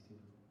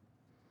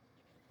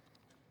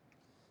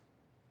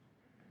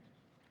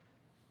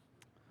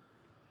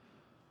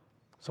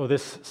So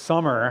this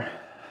summer,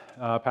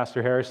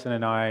 Pastor Harrison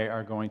and I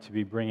are going to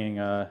be bringing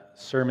a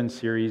sermon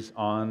series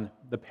on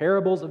the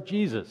parables of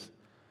Jesus,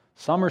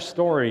 summer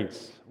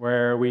stories,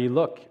 where we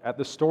look at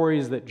the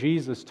stories that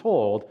Jesus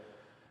told,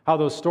 how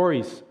those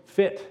stories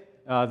fit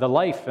the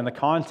life and the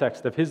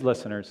context of his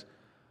listeners,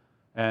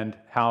 and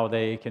how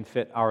they can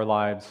fit our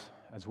lives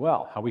as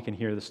well, how we can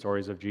hear the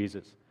stories of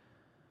Jesus.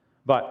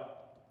 But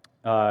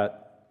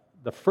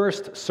the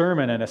first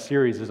sermon in a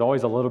series is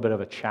always a little bit of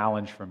a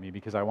challenge for me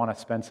because I want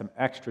to spend some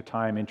extra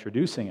time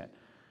introducing it.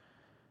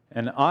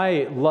 And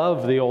I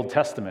love the Old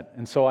Testament,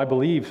 and so I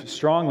believe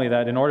strongly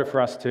that in order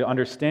for us to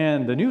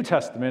understand the New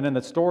Testament and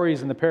the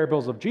stories and the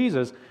parables of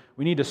Jesus,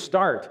 we need to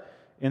start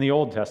in the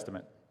Old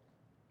Testament.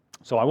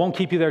 So I won't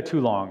keep you there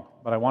too long,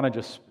 but I want to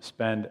just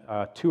spend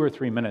 2 or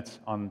 3 minutes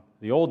on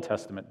the Old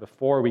Testament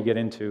before we get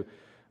into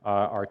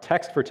our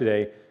text for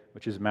today,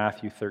 which is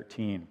Matthew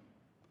 13.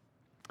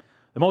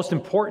 The most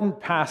important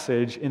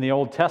passage in the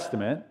Old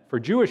Testament for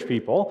Jewish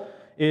people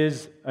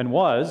is and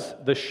was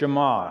the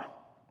Shema.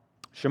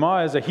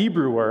 Shema is a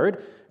Hebrew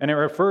word, and it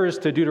refers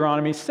to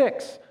Deuteronomy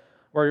 6,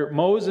 where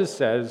Moses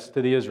says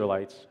to the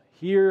Israelites,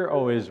 "Hear,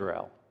 O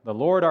Israel, the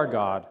Lord our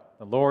God,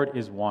 the Lord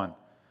is one.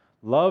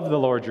 Love the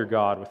Lord your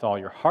God with all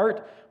your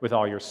heart, with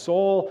all your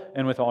soul,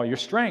 and with all your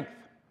strength.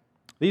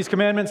 These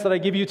commandments that I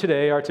give you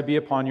today are to be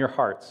upon your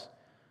hearts."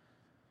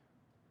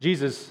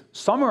 Jesus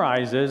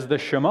summarizes the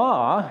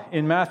Shema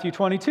in Matthew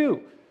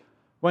 22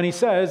 when he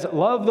says,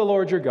 "Love the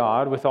Lord your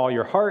God with all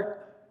your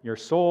heart, your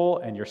soul,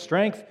 and your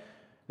strength.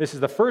 This is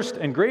the first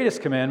and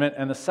greatest commandment,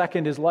 and the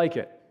second is like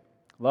it.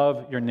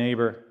 Love your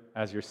neighbor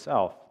as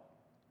yourself."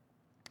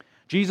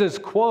 Jesus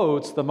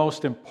quotes the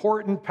most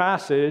important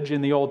passage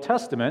in the Old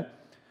Testament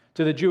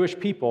to the Jewish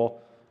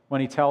people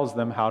when he tells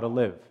them how to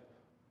live.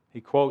 He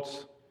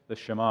quotes the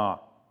Shema.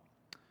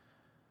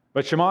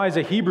 But Shema is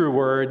a Hebrew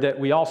word that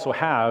we also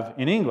have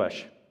in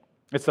English.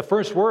 It's the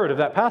first word of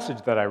that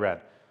passage that I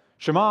read.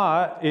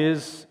 Shema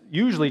is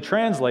usually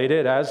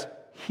translated as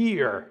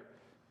hear.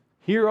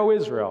 Hear, O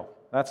Israel.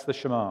 That's the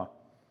Shema.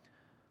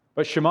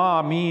 But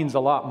Shema means a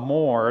lot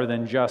more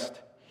than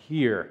just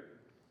hear.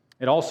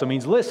 It also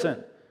means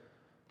listen.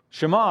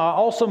 Shema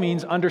also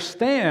means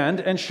understand,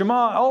 and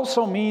Shema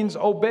also means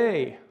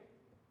obey.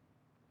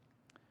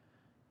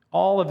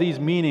 All of these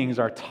meanings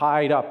are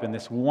tied up in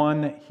this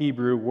one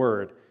Hebrew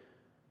word.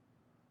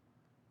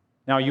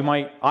 Now, you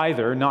might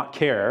either not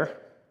care,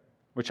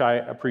 which I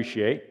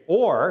appreciate,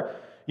 or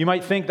you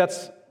might think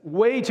that's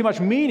way too much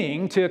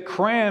meaning to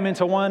cram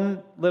into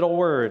one little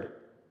word.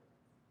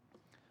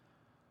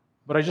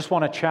 But I just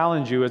want to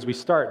challenge you as we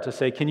start to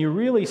say, can you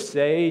really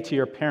say to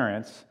your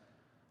parents,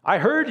 "I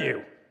heard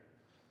you,"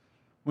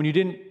 when you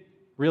didn't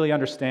really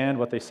understand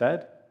what they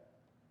said?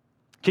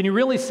 Can you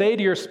really say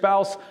to your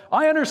spouse,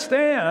 "I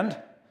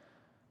understand,"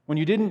 when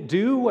you didn't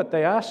do what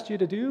they asked you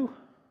to do?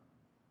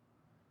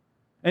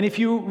 And if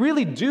you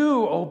really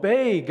do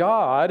obey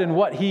God and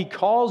what He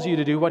calls you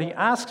to do, what He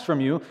asks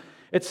from you,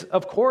 it's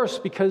of course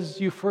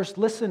because you first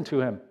listened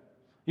to Him.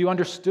 You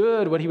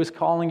understood what He was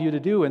calling you to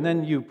do, and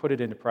then you put it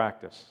into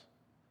practice.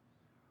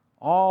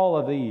 All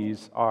of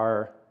these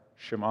are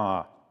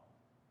Shema.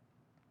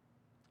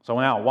 So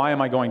now, why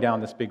am I going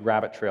down this big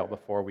rabbit trail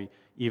before we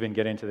even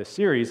get into this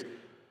series?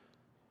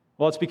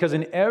 Well, it's because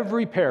in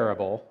every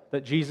parable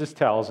that Jesus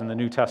tells in the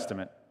New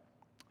Testament,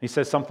 He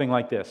says something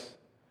like this: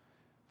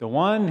 "The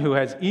one who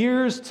has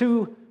ears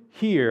to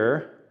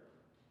hear,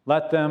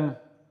 let them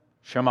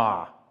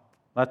Shema."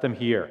 Let them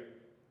hear.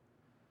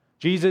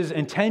 Jesus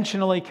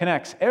intentionally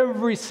connects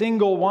every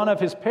single one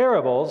of His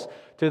parables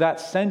to that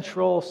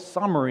central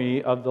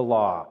summary of the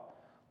law.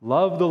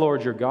 Love the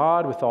Lord your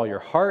God with all your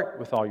heart,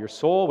 with all your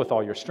soul, with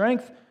all your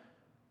strength,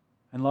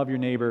 and love your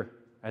neighbor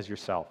as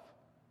yourself.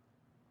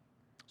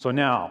 So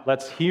now,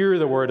 let's hear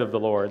the word of the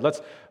Lord.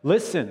 Let's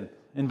listen.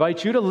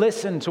 Invite you to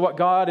listen to what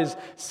God is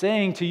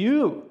saying to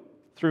you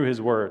through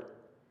His word.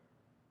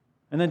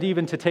 And then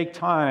even to take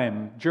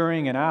time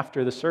during and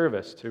after the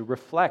service to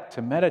reflect,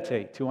 to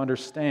meditate, to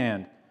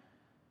understand,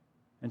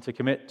 and to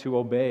commit to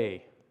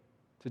obey,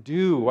 to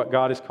do what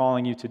God is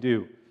calling you to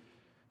do,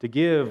 to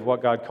give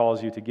what God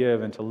calls you to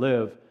give, and to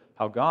live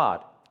how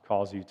God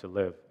calls you to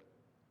live.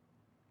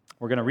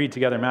 We're going to read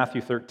together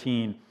Matthew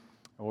 13,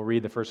 and we'll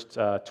read the first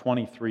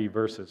 23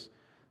 verses,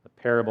 the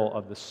parable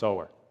of the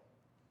sower.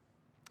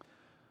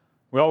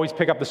 We always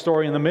pick up the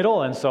story in the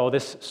middle, and so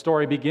this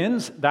story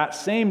begins. That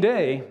same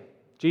day,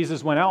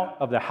 Jesus went out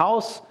of the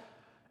house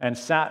and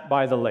sat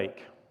by the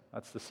lake.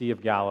 That's the Sea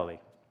of Galilee.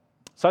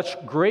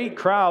 Such great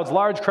crowds,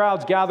 large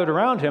crowds gathered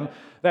around Him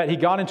that He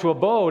got into a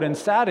boat and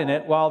sat in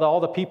it while all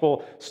the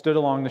people stood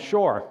along the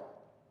shore.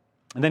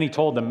 And then He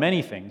told them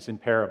many things in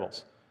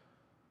parables.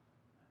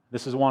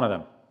 This is one of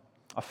them.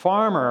 A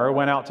farmer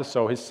went out to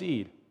sow his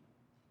seed.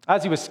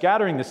 As he was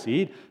scattering the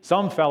seed,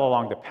 some fell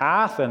along the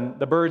path, and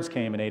the birds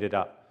came and ate it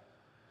up.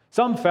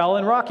 Some fell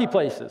in rocky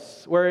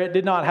places where it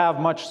did not have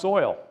much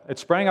soil. It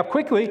sprang up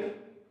quickly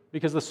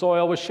because the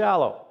soil was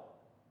shallow.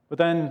 But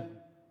then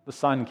the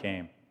sun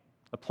came.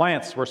 The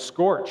plants were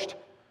scorched,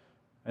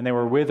 and they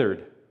were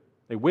withered.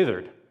 They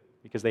withered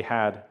because they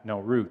had no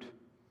root.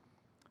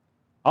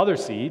 Other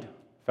seed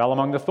fell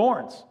among the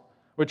thorns,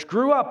 which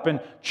grew up and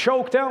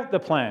choked out the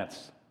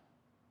plants.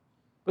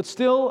 But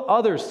still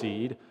other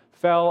seed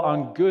fell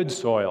on good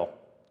soil,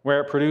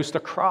 where it produced a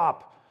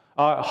crop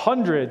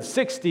 100,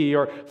 60,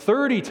 or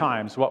 30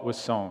 times what was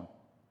sown.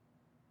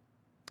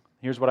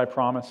 Here's what I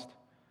promised.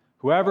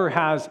 Whoever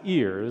has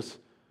ears,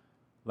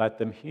 let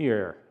them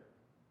hear.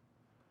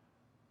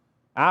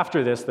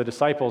 After this, the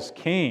disciples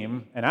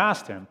came and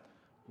asked him,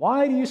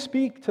 "Why do you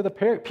speak to the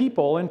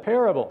people in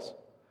parables?"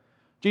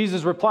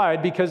 Jesus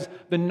replied, "Because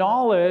the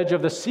knowledge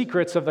of the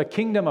secrets of the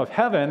kingdom of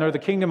heaven or the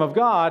kingdom of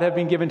God have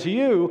been given to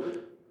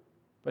you,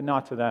 but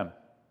not to them.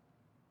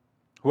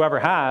 Whoever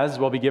has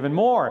will be given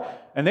more,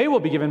 and they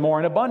will be given more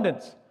in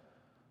abundance.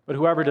 But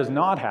whoever does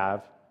not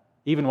have,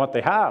 even what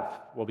they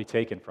have will be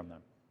taken from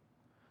them.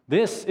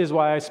 This is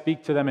why I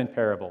speak to them in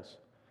parables.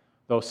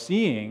 Though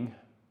seeing,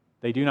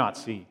 they do not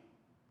see.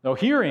 Though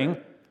hearing,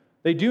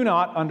 they do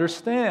not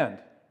understand.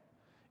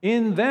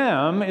 In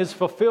them is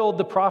fulfilled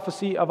the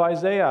prophecy of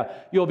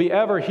Isaiah. You'll be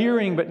ever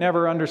hearing but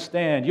never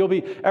understand. You'll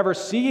be ever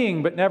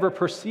seeing but never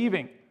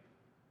perceiving.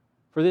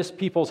 For this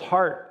people's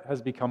heart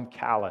has become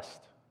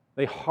calloused.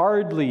 They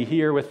hardly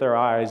hear with their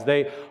eyes.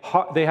 They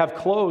have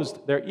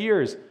closed their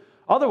ears.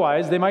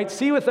 Otherwise, they might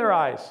see with their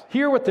eyes,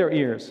 hear with their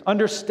ears,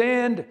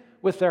 understand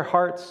with their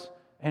hearts,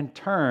 and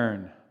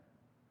turn,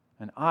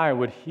 and I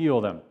would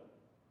heal them.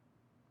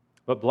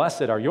 But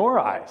blessed are your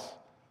eyes,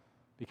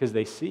 because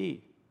they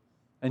see,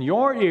 and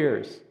your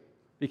ears,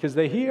 because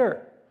they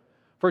hear.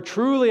 For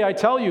truly I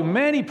tell you,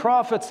 many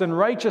prophets and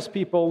righteous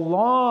people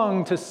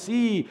long to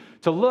see,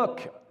 to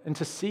look, and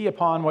to see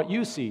upon what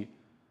you see,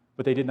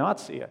 but they did not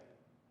see it,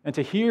 and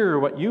to hear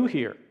what you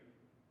hear,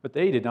 but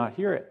they did not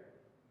hear it.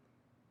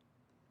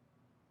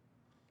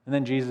 And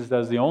then Jesus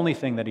does the only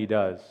thing that he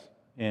does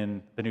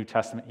in the New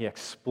Testament. He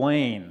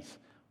explains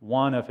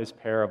one of his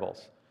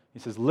parables. He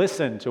says,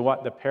 listen to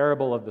what the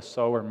parable of the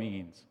sower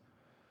means.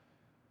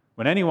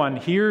 When anyone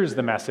hears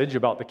the message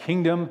about the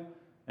kingdom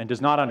and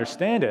does not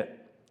understand it,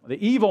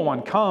 the evil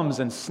one comes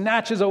and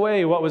snatches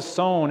away what was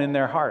sown in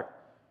their heart.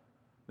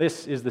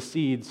 This is the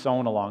seed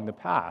sown along the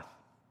path.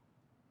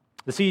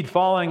 The seed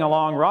falling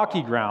along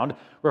rocky ground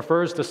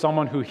refers to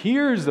someone who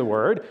hears the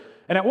word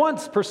and at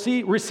once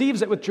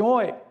receives it with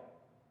joy.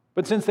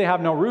 But since they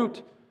have no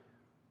root,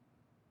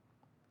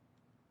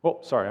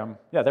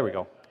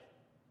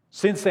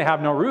 Since they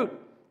have no root,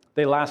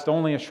 they last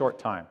only a short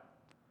time.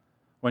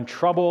 When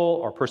trouble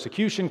or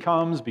persecution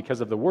comes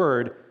because of the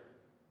word,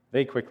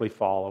 they quickly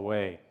fall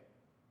away.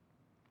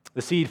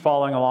 The seed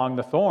falling among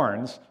the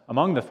thorns,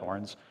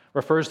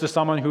 refers to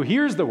someone who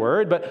hears the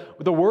word,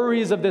 but the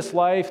worries of this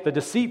life, the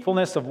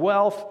deceitfulness of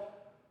wealth,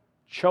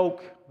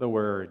 choke the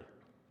word,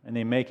 and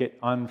they make it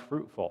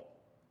unfruitful.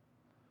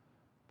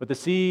 But the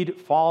seed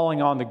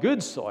falling on the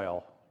good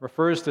soil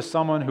refers to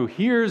someone who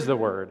hears the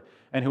word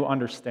and who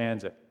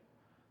understands it.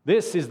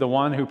 This is the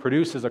one who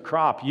produces a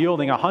crop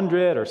yielding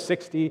 100 or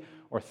 60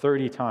 or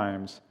 30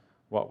 times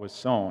what was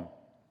sown.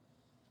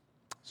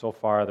 So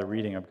far, the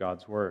reading of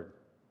God's word.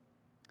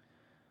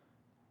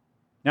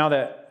 Now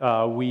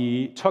that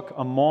we took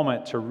a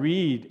moment to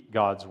read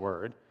God's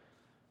word,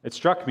 it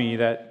struck me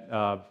that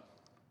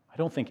I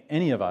don't think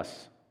any of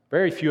us,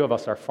 very few of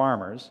us are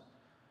farmers,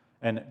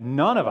 and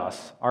none of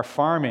us are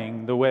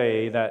farming the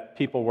way that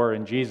people were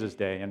in Jesus'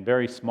 day, in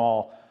very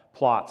small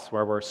plots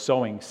where we're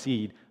sowing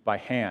seed by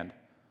hand.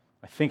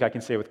 I think I can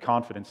say with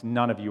confidence,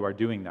 none of you are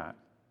doing that.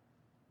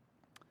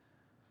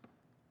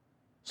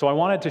 So I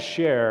wanted to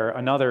share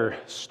another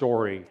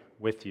story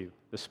with you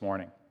this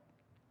morning.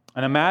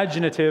 An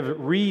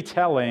imaginative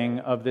retelling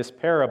of this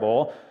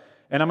parable,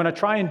 and I'm going to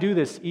try and do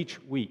this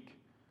each week.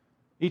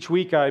 Each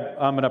week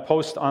I'm going to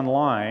post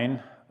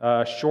online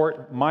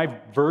my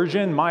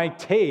version, my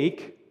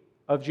take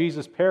of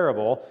Jesus'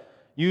 parable,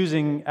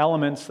 using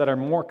elements that are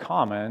more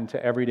common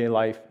to everyday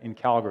life in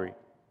Calgary.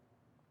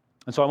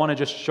 And so I want to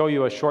just show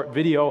you a short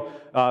video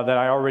that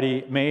I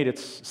already made.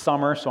 It's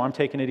summer, so I'm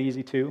taking it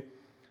easy too.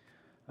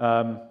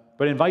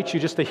 But invite you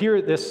just to hear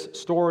this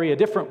story a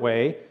different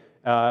way,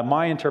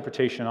 my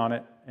interpretation on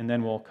it, and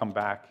then we'll come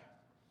back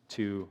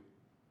to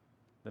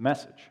the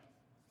message.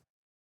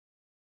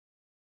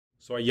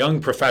 So a young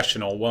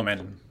professional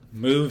woman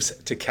moves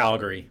to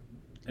Calgary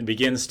and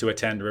begins to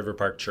attend River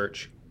Park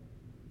Church.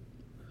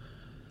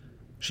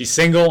 She's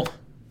single.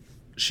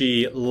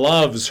 She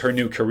loves her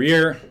new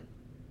career.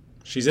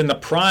 She's in the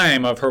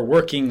prime of her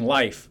working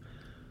life.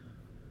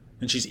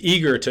 And she's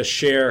eager to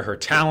share her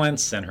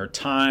talents and her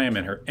time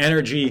and her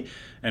energy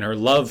and her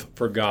love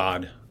for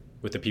God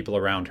with the people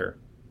around her,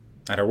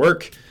 at her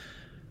work,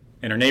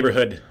 in her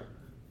neighborhood,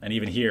 and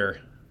even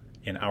here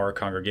in our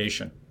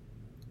congregation.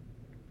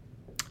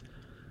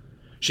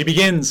 She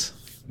begins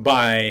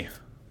by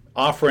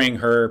offering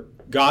her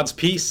God's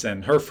peace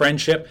and her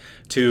friendship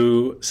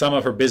to some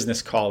of her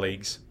business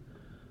colleagues.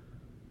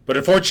 But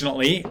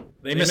unfortunately,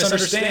 they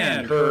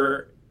misunderstand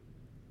her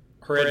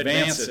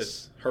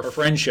advances, her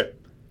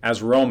friendship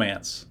as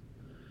romance,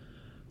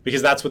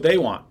 because that's what they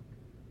want.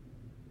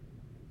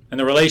 And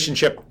the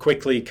relationship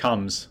quickly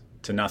comes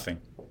to nothing.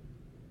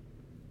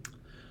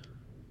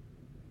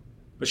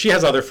 But she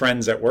has other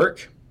friends at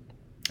work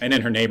and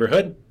in her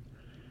neighborhood,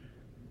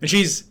 and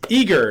she's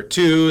eager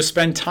to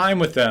spend time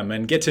with them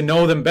and get to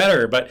know them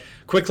better, but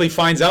quickly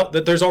finds out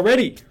that there's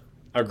already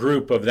a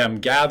group of them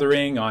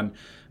gathering on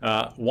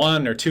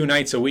 1 or 2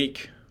 nights a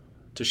week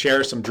to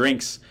share some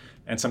drinks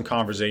and some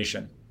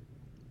conversation.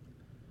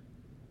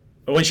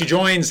 But when she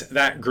joins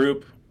that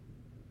group,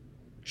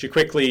 she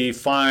quickly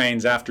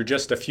finds, after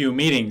just a few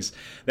meetings,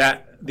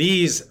 that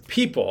these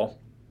people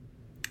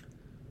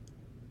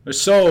are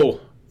so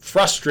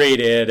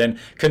frustrated and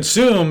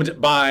consumed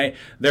by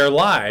their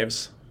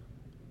lives,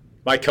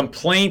 by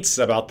complaints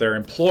about their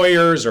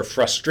employers or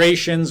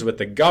frustrations with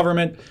the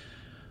government,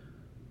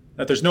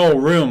 that there's no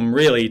room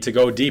really to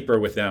go deeper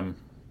with them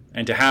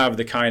and to have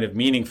the kind of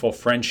meaningful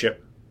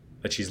friendship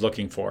that she's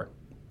looking for.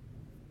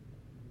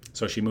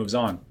 So she moves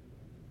on.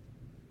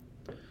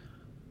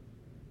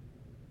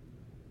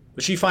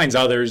 But she finds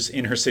others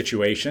in her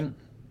situation,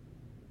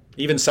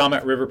 even some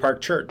at River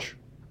Park Church.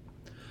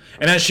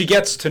 And as she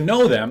gets to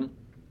know them,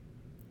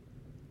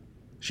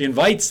 she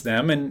invites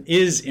them and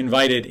is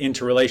invited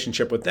into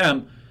relationship with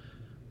them.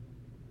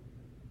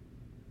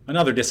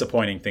 Another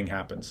disappointing thing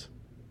happens.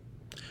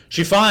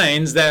 She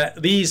finds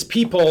that these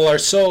people are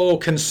so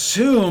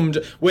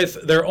consumed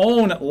with their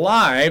own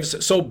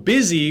lives, so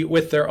busy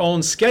with their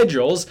own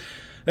schedules,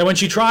 that when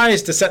she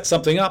tries to set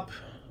something up,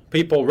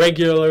 people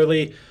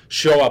regularly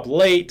show up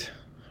late,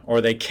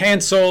 or they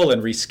cancel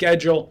and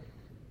reschedule.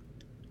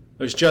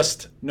 There's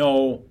just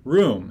no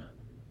room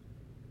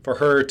for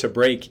her to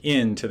break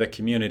into the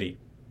community.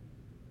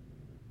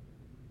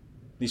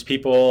 These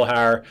people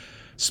are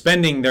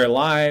spending their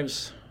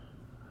lives,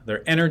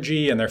 their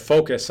energy, and their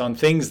focus on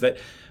things that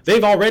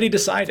they've already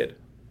decided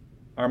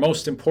are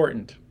most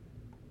important.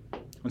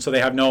 And so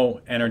they have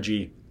no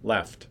energy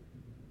left.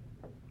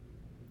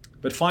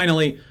 But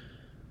finally,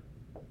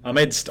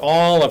 amidst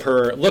all of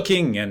her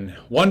looking and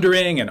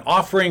wondering and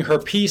offering her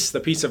peace, the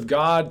peace of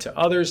God, to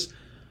others,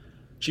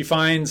 she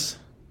finds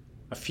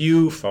a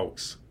few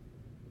folks.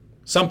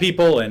 Some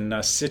people in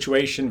a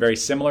situation very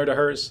similar to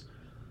hers.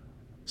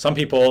 Some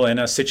people in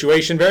a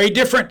situation very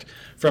different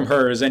from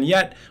hers. And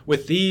yet,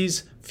 with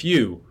these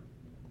few,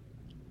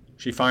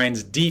 she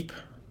finds deep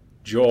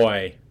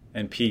joy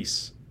and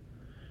peace.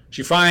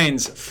 She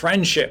finds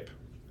friendship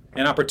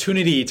and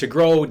opportunity to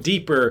grow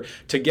deeper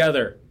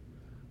together,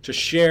 to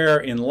share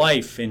in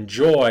life, in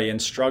joy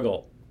and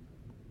struggle.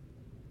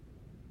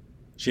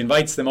 She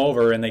invites them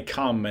over and they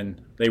come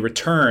and they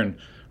return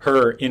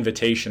her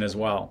invitation as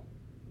well.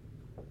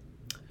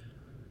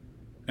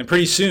 And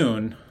pretty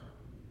soon,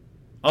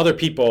 other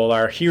people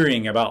are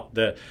hearing about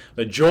the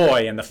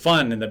joy and the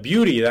fun and the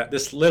beauty that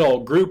this little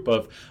group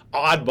of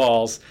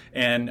oddballs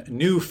and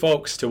new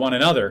folks to one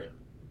another.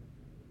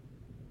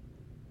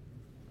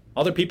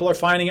 Other people are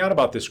finding out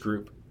about this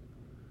group.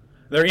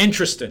 They're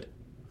interested.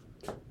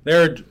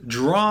 They're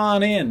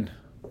drawn in.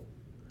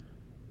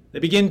 They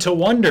begin to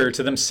wonder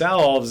to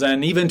themselves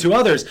and even to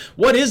others,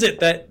 what is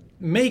it that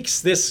makes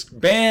this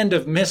band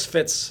of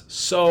misfits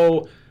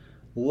so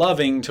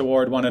loving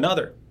toward one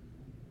another,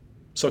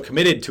 so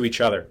committed to each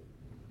other,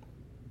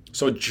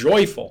 so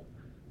joyful,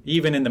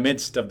 even in the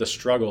midst of the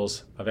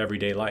struggles of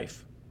everyday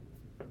life?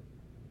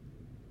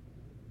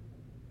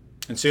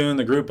 And soon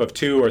the group of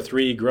 2 or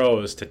 3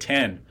 grows to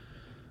 10,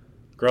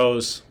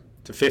 grows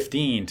to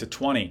 15, to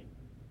 20.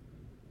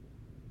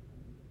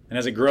 And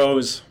as it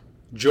grows,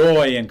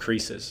 joy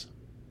increases.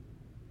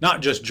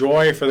 Not just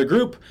joy for the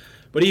group,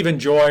 but even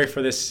joy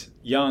for this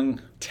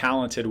young,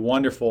 talented,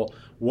 wonderful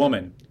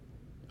woman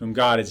whom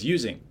God is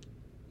using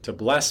to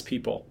bless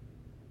people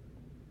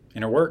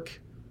in her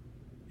work,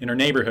 in her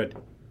neighborhood,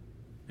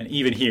 and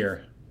even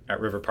here at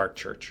River Park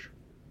Church.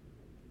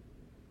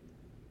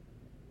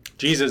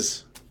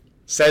 Jesus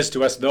says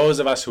to us, those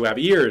of us who have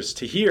ears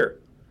to hear,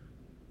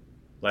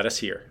 let us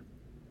hear.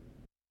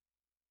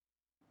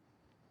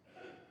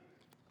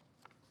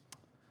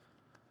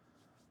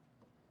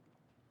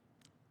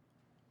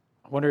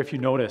 I wonder if you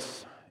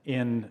notice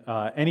in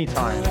any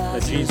time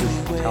that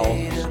Jesus tells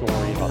a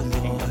story about the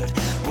kingdom,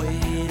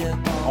 he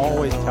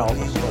always tells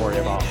a story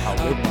about how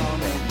living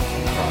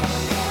things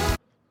grow.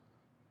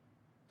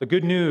 The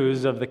good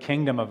news of the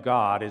kingdom of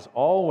God is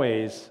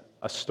always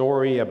a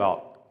story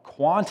about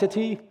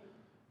quantity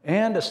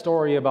and a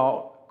story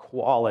about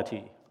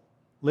quality.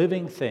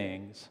 Living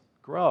things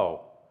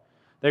grow.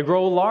 They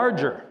grow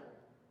larger,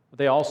 but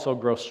they also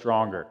grow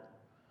stronger.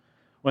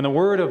 When the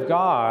Word of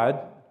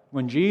God,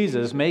 when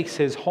Jesus makes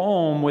his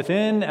home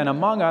within and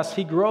among us,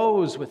 he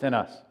grows within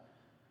us.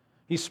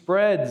 He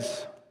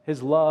spreads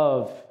his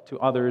love to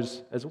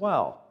others as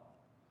well.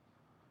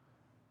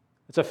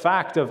 It's a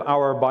fact of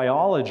our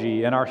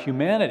biology and our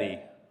humanity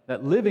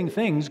that living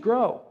things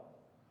grow.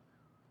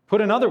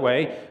 Put another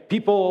way,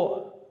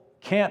 people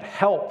can't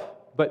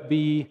help but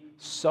be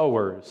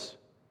sowers,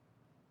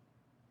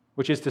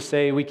 which is to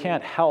say, we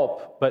can't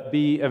help but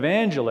be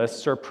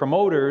evangelists or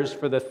promoters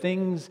for the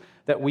things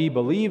that we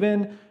believe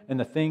in and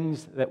the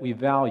things that we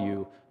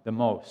value the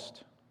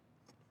most.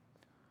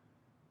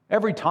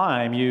 Every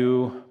time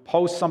you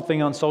post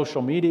something on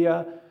social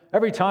media,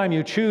 every time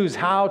you choose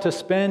how to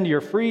spend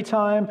your free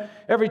time,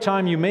 every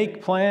time you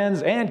make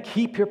plans and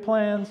keep your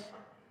plans,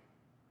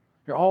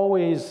 you're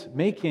always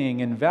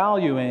making and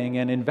valuing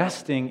and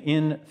investing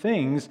in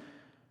things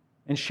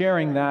and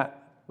sharing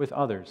that with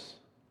others.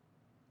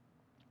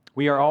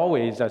 We are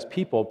always, as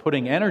people,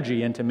 putting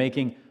energy into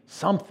making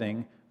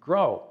something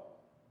grow.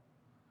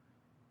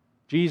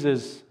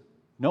 Jesus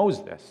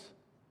knows this.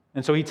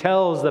 And so he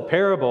tells the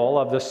parable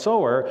of the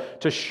sower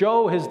to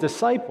show his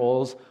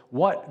disciples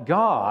what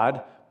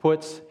God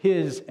puts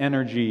his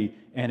energy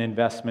and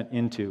investment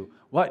into,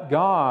 what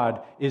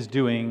God is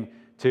doing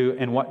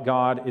and what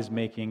God is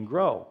making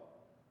grow.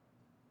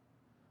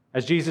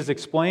 As Jesus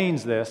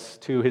explains this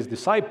to his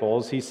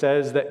disciples, he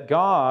says that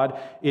God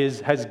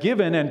has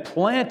given and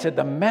planted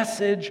the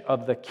message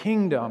of the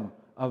kingdom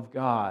of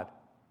God.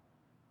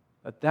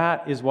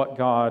 That is what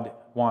God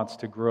wants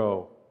to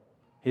grow,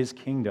 his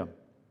kingdom.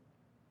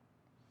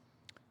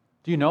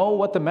 Do you know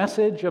what the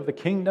message of the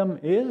kingdom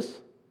is?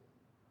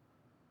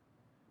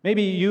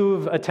 Maybe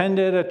you've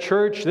attended a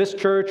church, this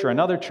church or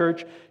another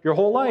church, your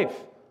whole life.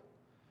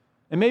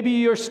 And maybe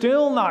you're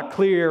still not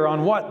clear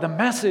on what the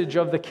message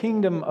of the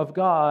kingdom of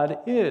God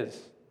is.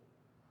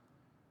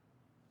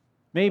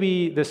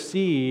 Maybe the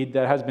seed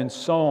that has been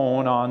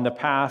sown on the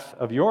path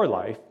of your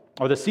life,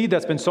 or the seed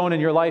that's been sown in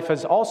your life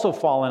has also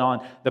fallen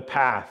on the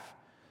path.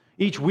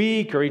 Each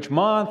week or each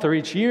month or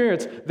each year,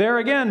 it's there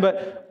again,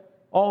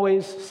 but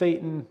always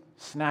Satan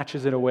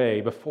snatches it away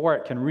before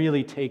it can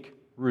really take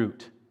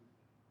root.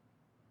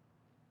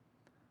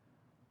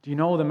 Do you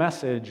know the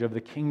message of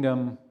the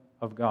kingdom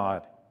of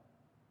God?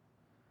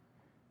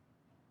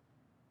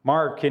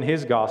 Mark, in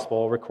his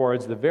gospel,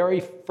 records the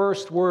very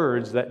first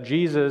words that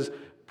Jesus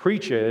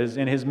preaches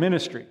in his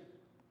ministry.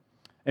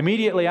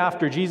 Immediately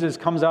after Jesus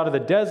comes out of the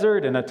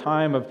desert in a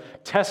time of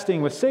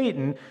testing with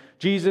Satan,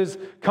 Jesus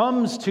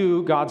comes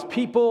to God's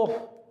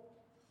people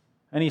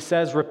and he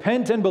says,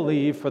 "Repent and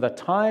believe, for the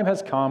time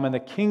has come and the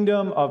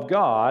kingdom of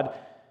God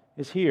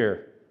is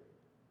here."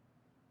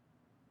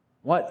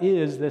 What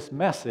is this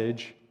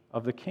message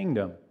of the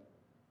kingdom?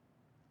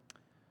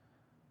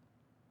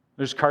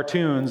 There's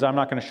cartoons, I'm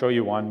not going to show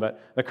you one, but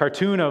the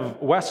cartoon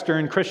of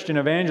Western Christian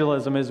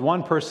evangelism is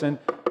one person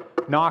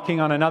knocking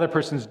on another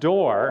person's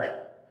door,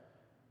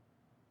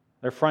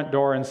 their front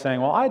door, and saying,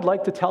 "Well, I'd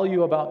like to tell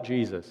you about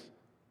Jesus."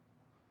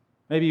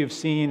 Maybe you've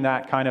seen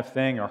that kind of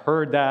thing or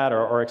heard that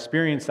or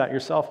experienced that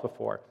yourself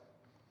before.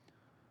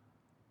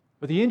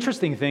 But the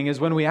interesting thing is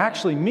when we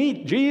actually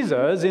meet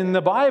Jesus in the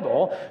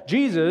Bible,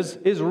 Jesus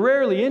is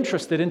rarely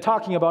interested in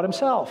talking about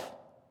himself.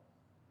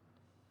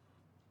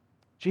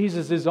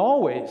 Jesus is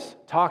always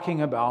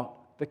talking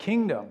about the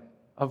kingdom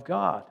of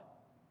God.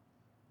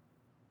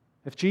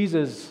 If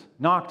Jesus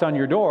knocked on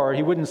your door,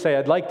 he wouldn't say,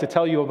 "I'd like to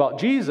tell you about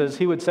Jesus."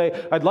 He would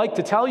say, "I'd like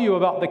to tell you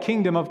about the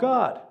kingdom of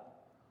God."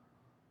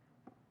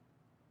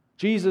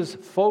 Jesus'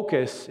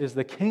 focus is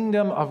the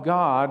kingdom of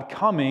God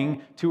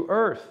coming to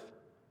earth.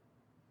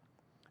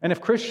 And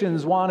if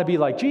Christians want to be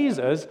like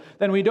Jesus,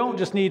 then we don't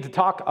just need to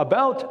talk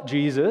about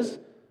Jesus.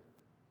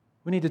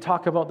 We need to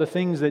talk about the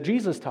things that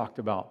Jesus talked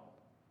about,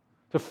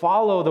 to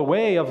follow the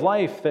way of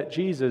life that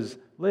Jesus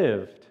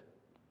lived.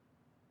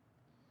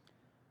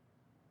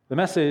 The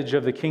message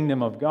of the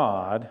kingdom of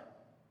God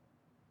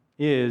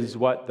is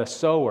what the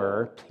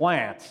sower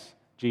plants,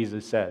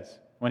 Jesus says,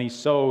 when he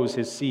sows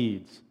his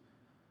seeds.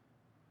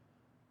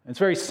 It's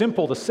very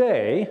simple to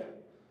say,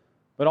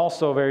 but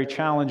also very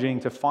challenging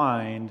to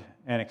find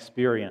and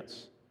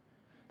experience.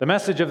 The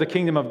message of the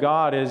kingdom of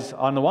God is,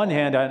 on the one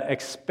hand, an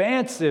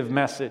expansive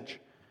message,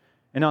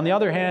 and on the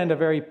other hand, a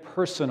very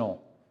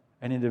personal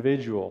and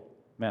individual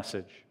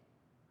message.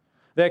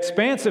 The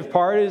expansive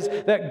part is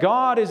that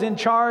God is in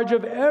charge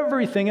of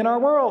everything in our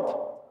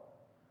world.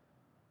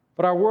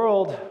 But our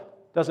world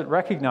doesn't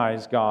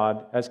recognize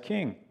God as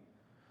king.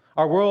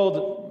 Our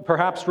world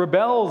perhaps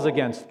rebels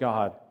against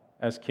God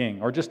as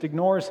king or just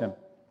ignores him.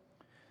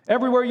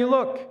 Everywhere you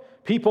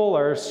look, people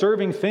are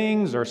serving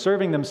things or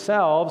serving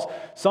themselves,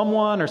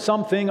 someone or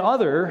something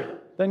other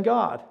than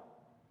God.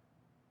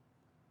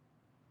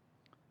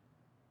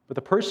 But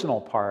the personal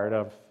part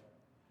of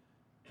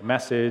the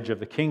message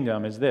of the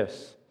kingdom is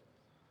this: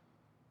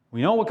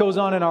 we know what goes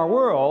on in our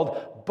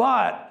world,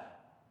 but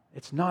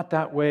it's not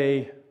that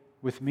way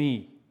with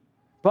me.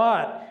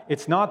 But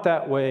it's not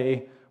that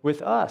way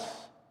with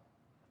us.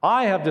 We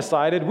have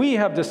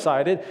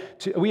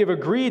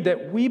agreed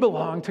that we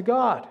belong to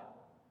God.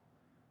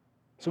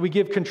 So we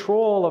give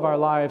control of our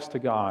lives to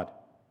God.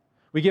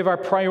 We give our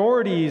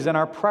priorities and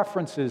our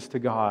preferences to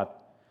God.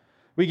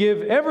 We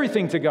give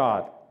everything to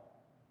God.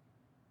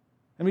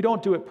 And we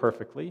don't do it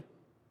perfectly.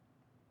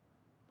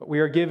 But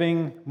we are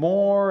giving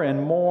more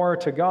and more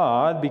to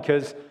God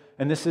because,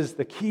 and this is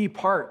the key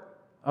part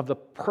of the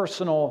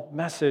personal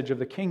message of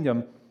the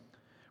kingdom,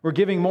 we're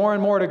giving more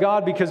and more to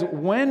God because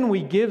when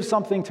we give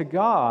something to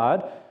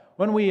God,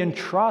 when we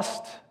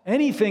entrust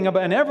anything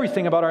about and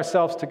everything about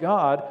ourselves to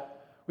God,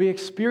 we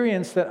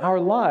experience that our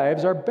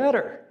lives are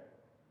better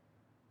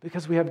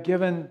because we have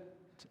given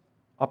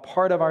a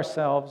part of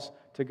ourselves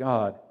to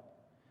God.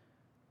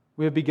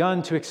 We have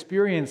begun to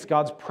experience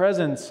God's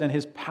presence and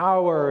His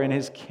power and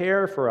His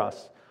care for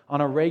us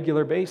on a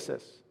regular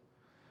basis.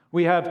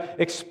 We have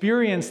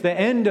experienced the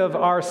end of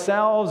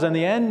ourselves and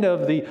the end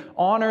of the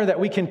honor that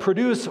we can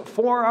produce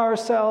for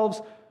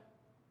ourselves.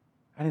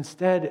 And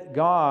instead,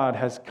 God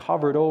has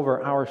covered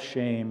over our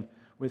shame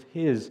with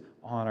His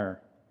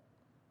honor.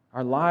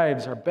 Our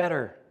lives are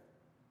better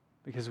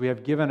because we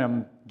have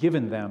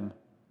given them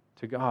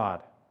to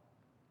God.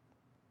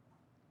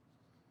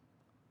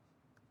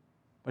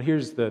 But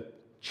here's the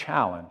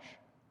challenge.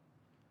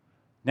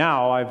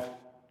 Now I've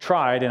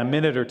tried in a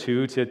minute or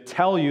two to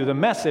tell you the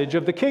message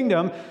of the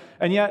kingdom,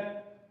 and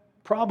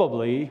yet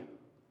probably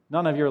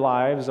none of your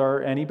lives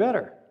are any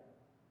better.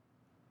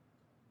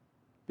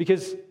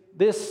 Because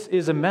this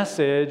is a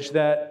message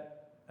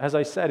that, as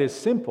I said, is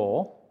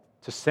simple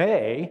to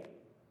say,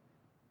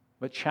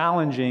 but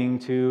challenging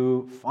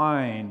to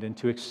find and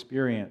to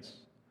experience.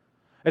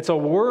 It's a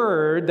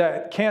word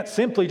that can't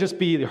simply just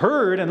be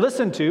heard and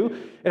listened to.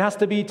 It has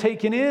to be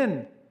taken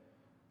in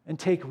and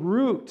take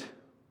root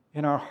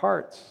in our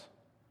hearts,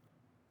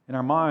 in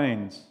our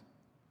minds,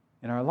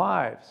 in our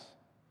lives.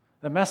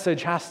 The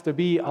message has to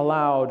be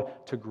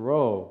allowed to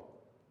grow.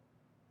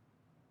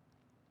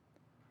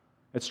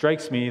 It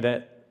strikes me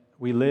that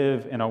we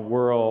live in a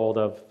world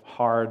of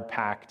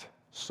hard-packed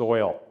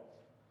soil.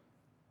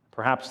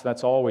 Perhaps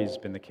that's always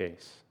been the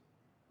case.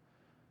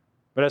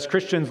 But as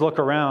Christians look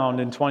around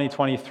in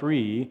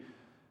 2023,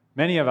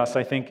 many of us,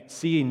 I think,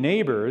 see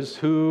neighbors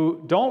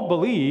who don't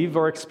believe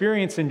or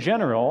experience in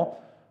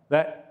general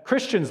that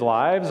Christians'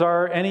 lives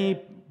are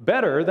any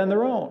better than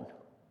their own.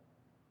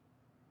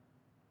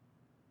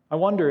 I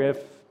wonder if,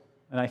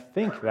 and I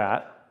think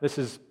that, this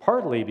is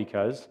partly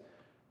because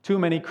too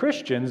many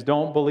Christians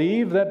don't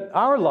believe that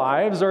our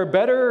lives are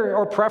better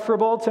or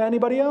preferable to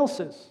anybody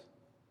else's.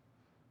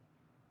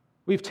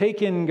 We've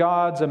taken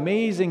God's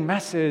amazing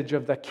message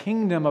of the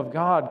kingdom of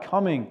God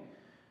coming,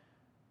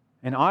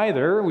 and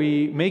either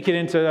we make it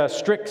into a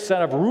strict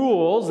set of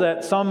rules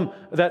that some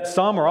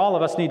or all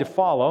of us need to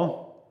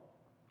follow,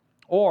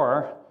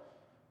 or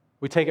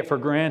we take it for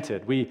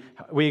granted. We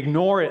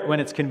ignore it when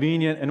it's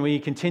convenient, and we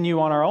continue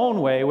on our own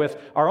way with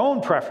our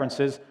own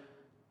preferences,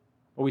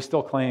 but we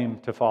still claim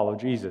to follow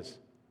Jesus.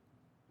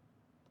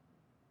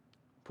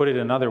 Put it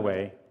another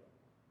way,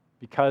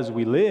 because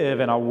we live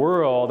in a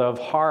world of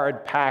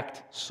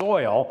hard-packed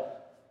soil,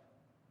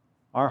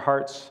 our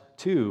hearts,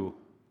 too,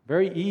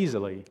 very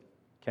easily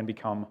can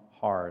become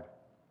hard.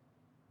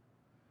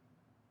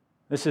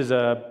 This is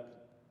the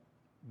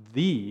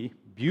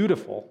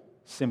beautiful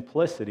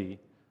simplicity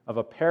of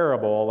a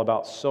parable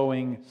about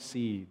sowing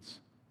seeds.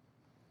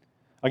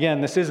 Again,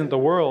 this isn't the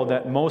world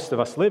that most of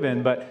us live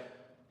in, but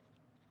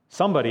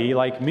somebody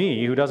like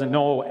me who doesn't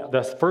know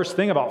the first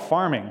thing about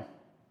farming,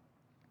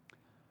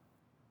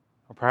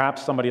 or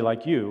perhaps somebody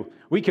like you,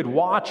 we could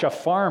watch a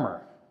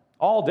farmer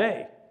all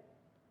day.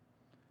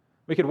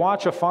 We could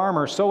watch a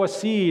farmer sow a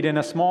seed in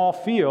a small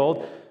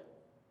field,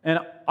 and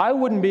I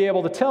wouldn't be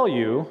able to tell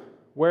you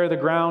where the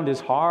ground is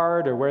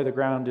hard or where the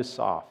ground is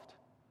soft.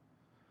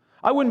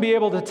 I wouldn't be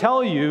able to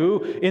tell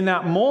you in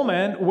that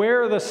moment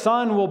where the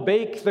sun will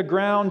bake the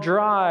ground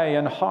dry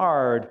and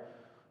hard,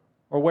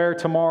 or where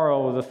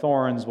tomorrow the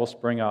thorns will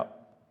spring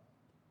up.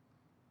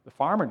 The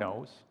farmer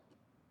knows.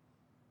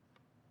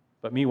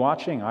 But me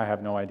watching, I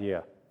have no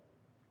idea.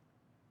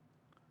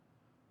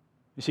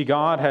 You see,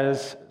 God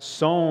has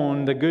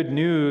sown the good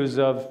news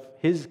of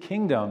His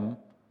kingdom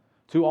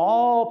to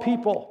all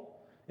people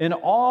in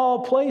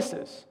all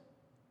places.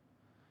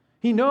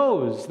 He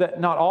knows that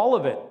not all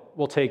of it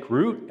will take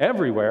root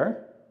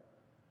everywhere,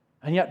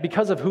 and yet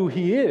because of who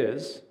He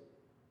is,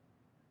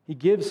 He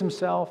gives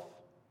Himself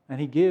and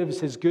He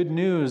gives His good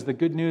news, the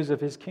good news of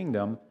His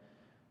kingdom,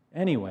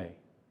 anyway.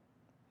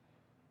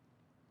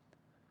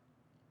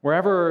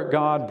 Wherever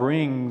God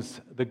brings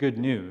the good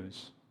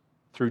news,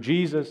 through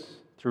Jesus,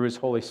 through His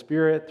Holy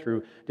Spirit,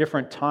 through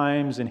different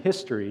times in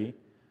history,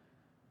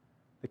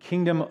 the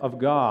kingdom of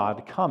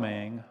God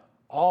coming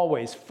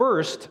always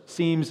first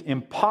seems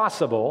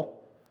impossible,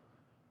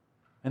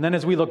 and then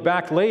as we look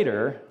back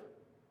later,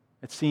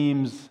 it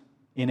seems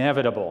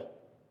inevitable.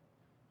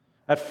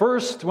 At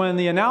first, when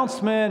the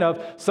announcement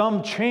of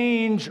some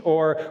change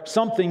or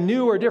something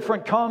new or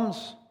different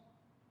comes,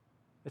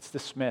 it's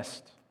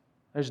dismissed.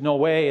 There's no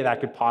way that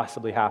could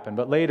possibly happen.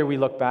 But later we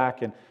look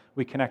back and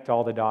we connect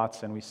all the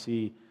dots and we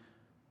see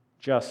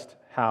just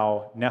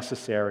how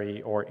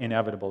necessary or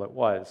inevitable it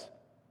was.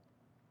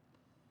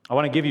 I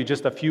want to give you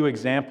just a few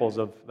examples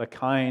of the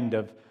kind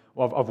of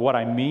what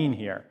I mean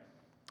here.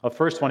 The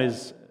first one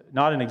is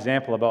not an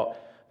example about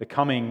the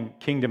coming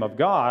kingdom of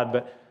God,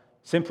 but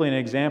simply an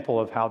example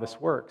of how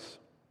this works.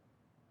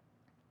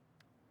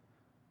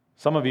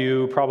 Some of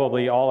you,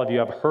 probably all of you,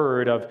 have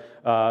heard of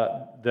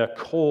the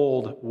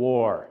Cold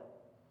War.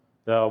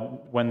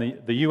 When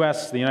the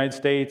U.S., the United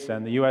States,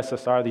 and the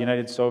USSR, the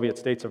United Soviet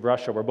States of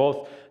Russia, were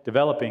both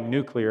developing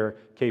nuclear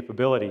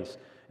capabilities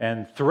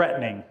and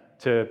threatening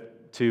to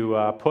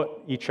put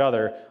each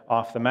other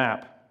off the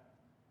map.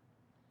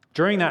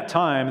 During that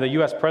time, the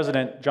U.S.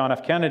 President John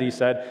F. Kennedy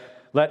said,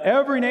 "Let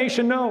every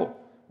nation know,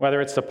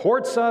 whether it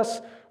supports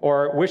us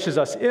or wishes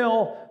us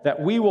ill, that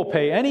we will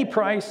pay any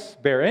price,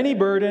 bear any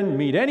burden,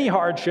 meet any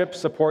hardship,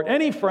 support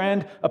any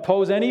friend,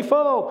 oppose any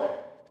foe,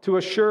 to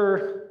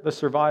assure the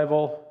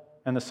survival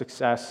and the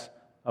success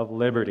of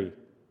liberty."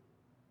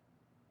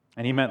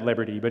 And he meant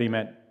liberty, but he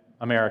meant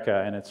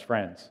America and its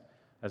friends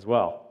as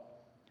well.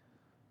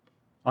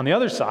 On the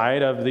other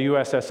side of the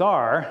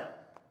USSR,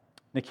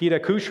 Nikita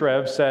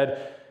Khrushchev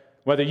said,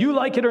 "Whether you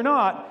like it or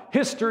not,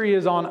 history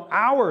is on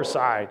our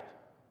side.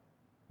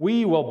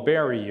 We will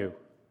bury you."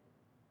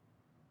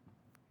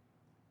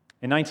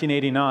 In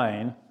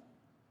 1989,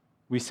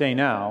 we say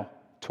now,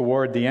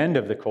 toward the end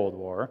of the Cold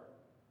War,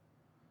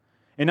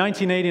 in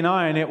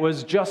 1989, it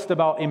was just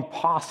about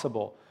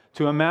impossible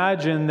to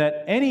imagine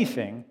that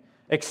anything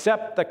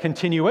except the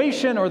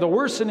continuation or the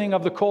worsening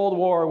of the Cold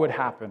War would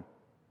happen.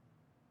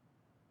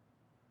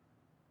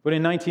 But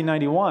in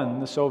 1991,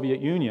 the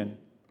Soviet Union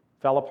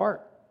fell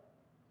apart.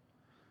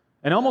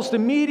 And almost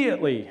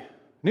immediately,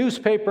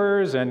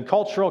 newspapers and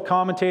cultural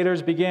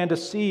commentators began to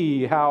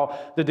see how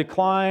the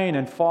decline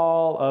and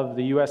fall of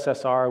the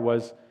USSR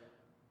was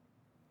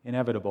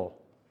inevitable.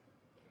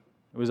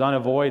 It was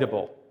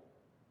unavoidable.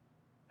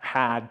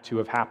 Had to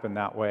have happened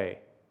that way.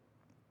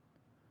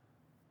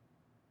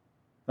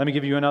 Let me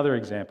give you another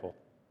example.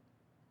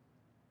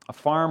 A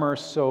farmer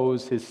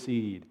sows his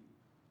seed.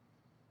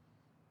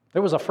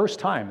 There was a first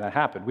time that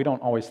happened. We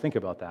don't always think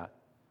about that.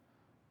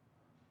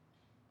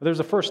 But there's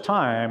a first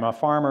time a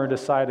farmer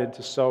decided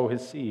to sow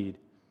his seed.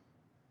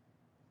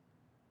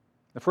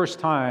 The first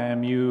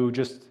time you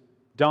just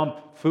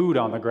dump food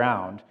on the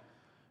ground,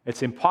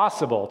 it's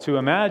impossible to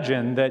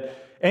imagine that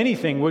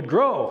anything would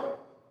grow.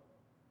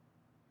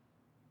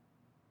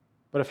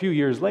 But a few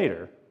years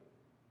later,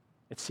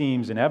 it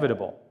seems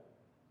inevitable.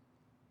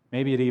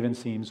 Maybe it even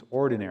seems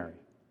ordinary.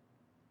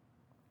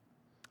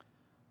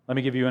 Let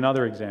me give you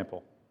another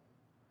example.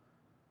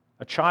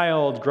 A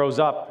child grows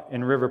up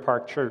in River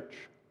Park Church.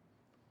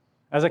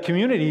 As a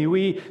community,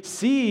 we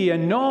see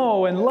and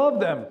know and love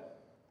them.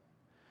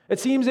 It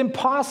seems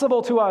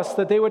impossible to us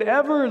that they would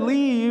ever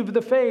leave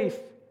the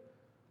faith.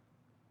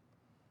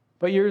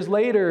 But years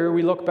later,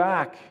 we look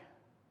back,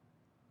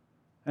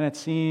 and it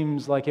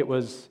seems like it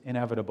was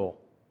inevitable.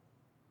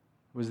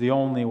 It was the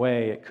only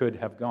way it could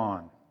have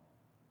gone.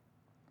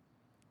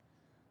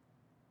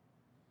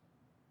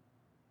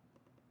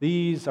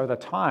 These are the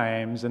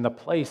times and the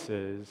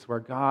places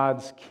where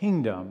God's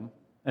kingdom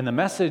and the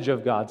message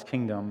of God's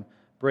kingdom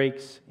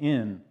breaks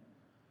in.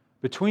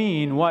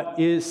 Between what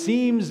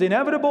seems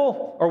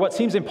inevitable or what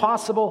seems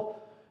impossible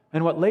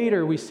and what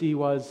later we see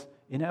was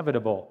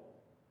inevitable.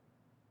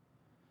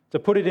 To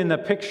put it in the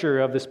picture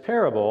of this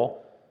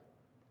parable,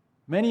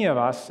 many of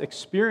us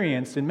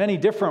experience in many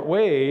different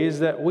ways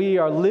that we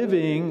are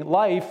living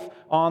life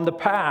on the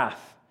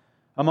path,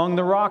 among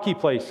the rocky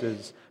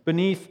places,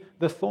 beneath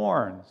the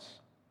thorns.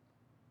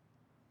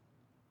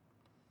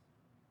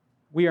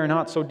 We are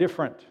not so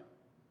different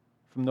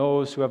from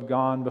those who have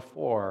gone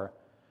before,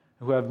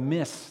 who have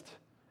missed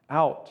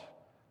out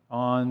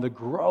on the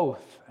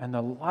growth and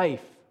the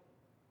life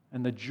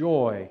and the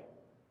joy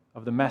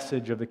of the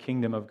message of the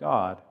kingdom of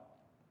God.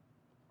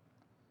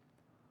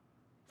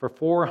 For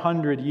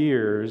 400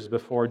 years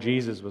before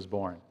Jesus was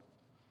born,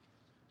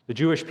 the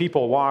Jewish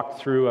people walked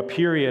through a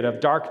period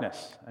of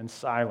darkness and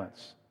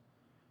silence.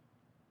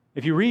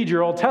 If you read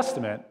your Old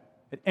Testament,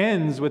 it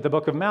ends with the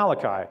book of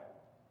Malachi,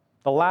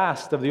 the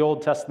last of the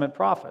Old Testament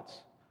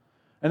prophets.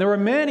 And there were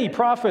many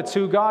prophets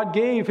who God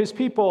gave his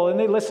people, and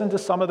they listened to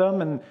some of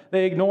them, and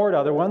they ignored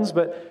other ones,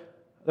 but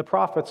the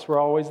prophets were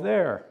always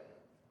there.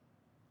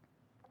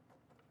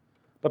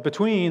 But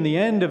between the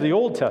end of the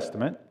Old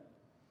Testament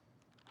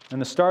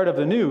and the start of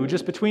the New,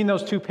 just between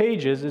those two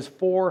pages is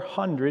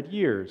 400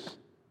 years.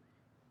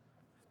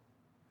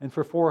 And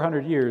for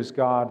 400 years,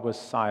 God was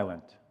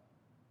silent.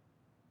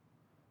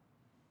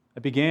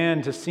 It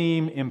began to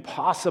seem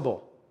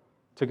impossible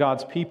to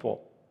God's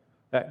people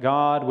that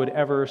God would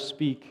ever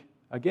speak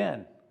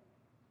again.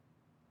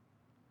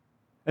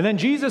 And then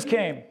Jesus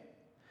came,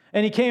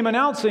 and he came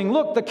announcing,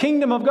 "Look, the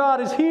kingdom of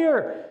God is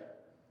here."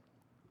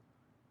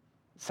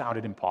 It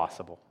sounded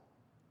impossible.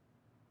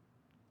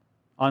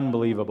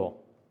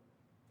 Unbelievable.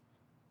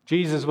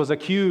 Jesus was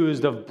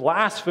accused of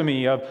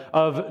blasphemy,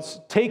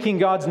 of taking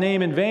God's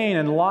name in vain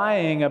and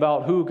lying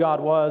about who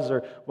God was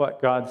or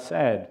what God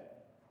said.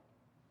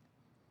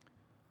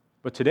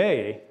 But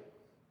today,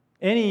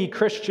 any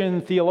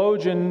Christian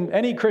theologian,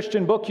 any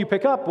Christian book you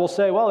pick up will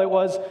say, well, it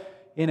was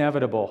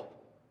inevitable.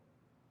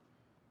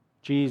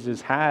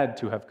 Jesus had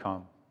to have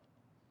come.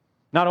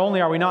 Not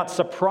only are we not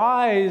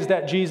surprised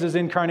at Jesus'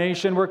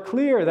 incarnation, we're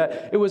clear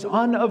that it was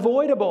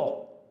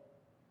unavoidable.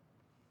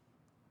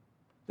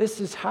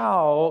 This is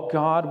how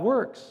God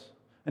works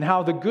and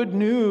how the good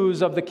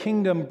news of the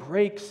kingdom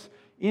breaks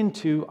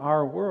into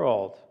our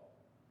world.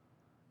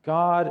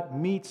 God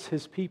meets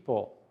his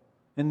people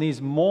in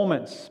these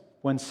moments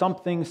when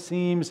something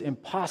seems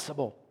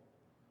impossible.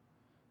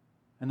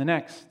 And the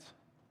next,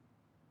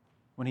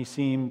 when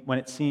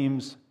it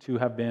seems to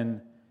have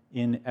been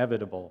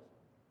inevitable.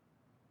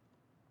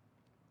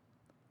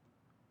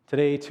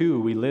 Today, too,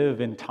 we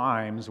live in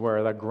times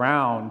where the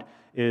ground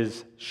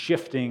is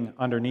shifting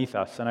underneath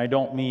us, and I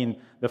don't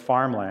mean the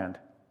farmland.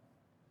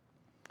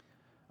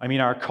 I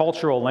mean our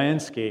cultural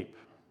landscape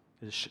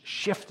is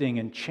shifting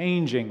and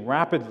changing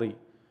rapidly.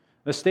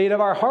 The state of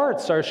our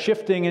hearts are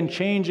shifting and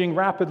changing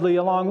rapidly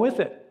along with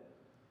it.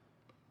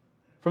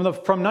 From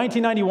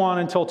 1991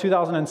 until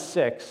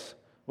 2006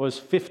 was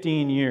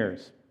 15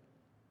 years.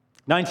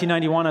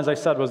 1991, as I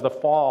said, was the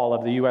fall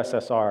of the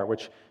USSR,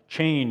 which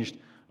changed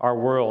our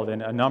world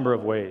in a number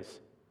of ways.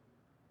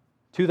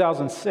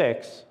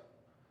 2006,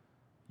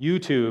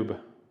 YouTube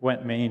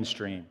went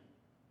mainstream.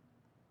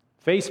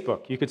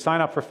 Facebook, you could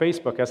sign up for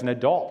Facebook as an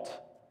adult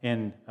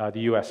in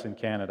the US and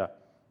Canada.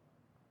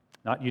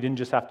 You didn't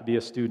just have to be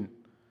a student.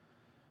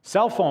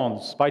 Cell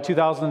phones by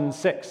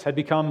 2006 had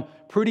become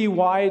pretty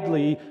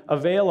widely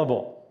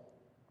available.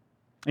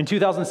 In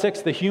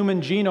 2006, the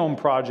Human Genome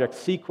Project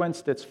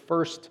sequenced its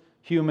first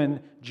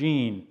human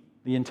gene,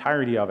 the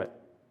entirety of it.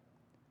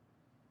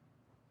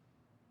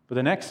 But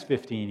the next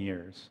 15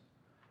 years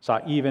saw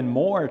even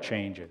more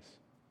changes.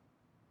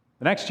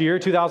 The next year,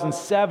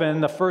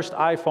 2007, the first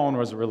iPhone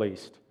was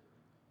released.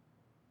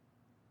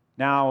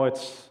 Now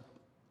it's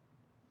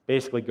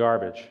basically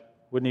garbage.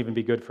 Wouldn't even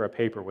be good for a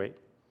paperweight.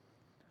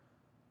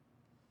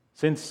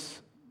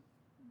 Since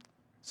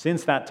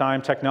that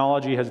time,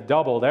 technology has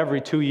doubled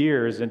every 2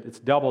 years, and it's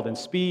doubled in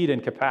speed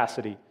and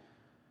capacity.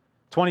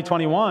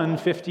 2021,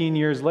 15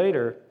 years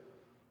later,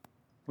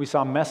 we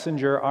saw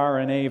messenger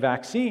RNA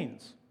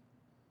vaccines.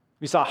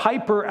 We saw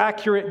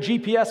hyper-accurate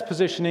GPS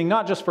positioning,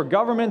 not just for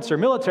governments or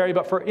military,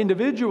 but for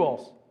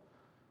individuals.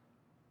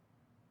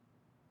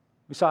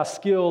 We saw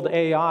skilled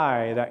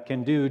AI that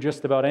can do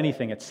just about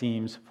anything, it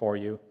seems, for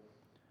you.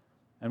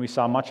 And we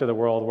saw much of the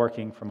world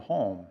working from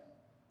home.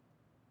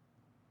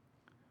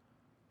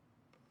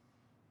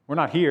 We're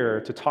not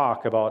here to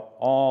talk about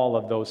all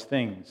of those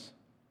things.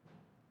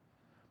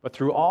 But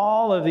through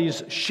all of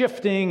these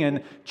shifting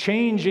and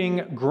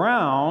changing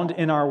ground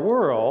in our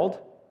world,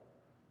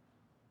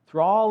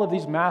 through all of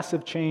these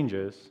massive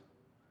changes,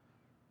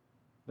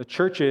 the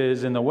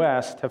churches in the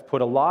West have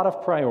put a lot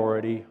of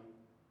priority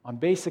on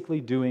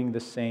basically doing the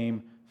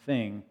same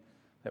thing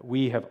that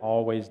we have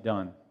always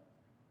done.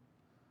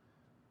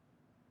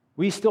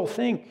 We still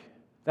think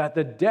that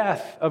the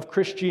death of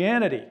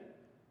Christianity,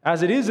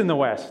 as it is in the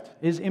West,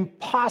 is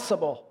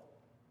impossible.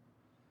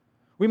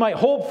 We might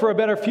hope for a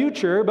better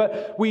future,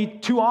 but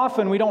too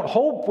often we don't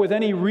hope with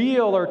any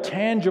real or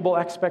tangible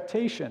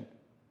expectation.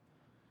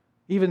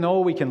 Even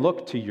though we can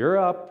look to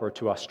Europe or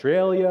to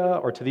Australia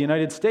or to the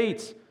United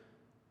States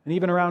and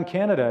even around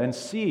Canada and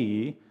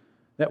see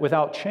that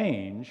without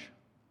change,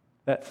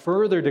 that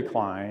further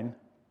decline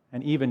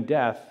and even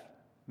death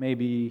may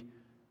be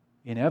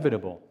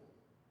inevitable.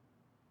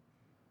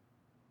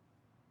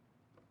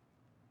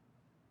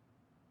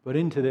 But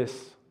into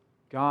this,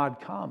 God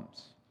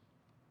comes,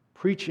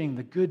 preaching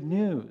the good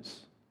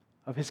news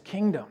of His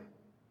kingdom.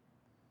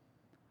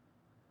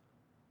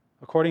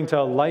 According to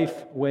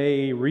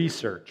Lifeway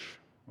Research,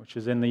 which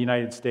is in the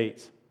United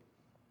States,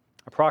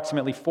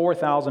 approximately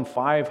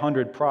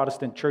 4,500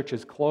 Protestant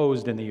churches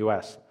closed in the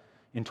U.S.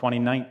 in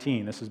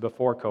 2019. This is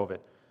before COVID.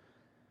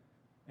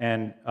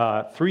 And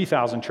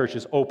 3,000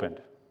 churches opened.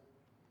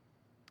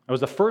 It was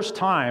the first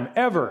time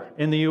ever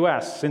in the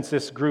U.S. since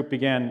this group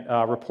began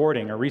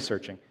reporting or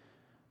researching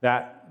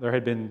that there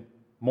had been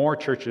more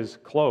churches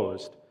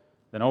closed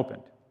than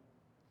opened.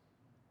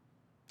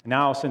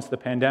 Now, since the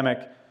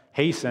pandemic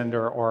hastened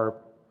or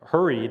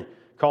hurried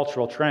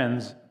cultural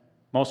trends,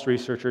 most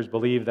researchers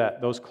believe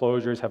that those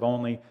closures have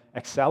only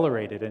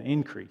accelerated and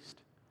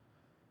increased.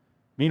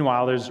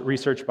 Meanwhile, there's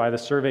research by the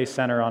Survey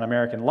Center on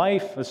American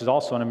Life. This is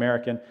also an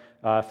American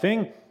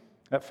thing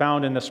that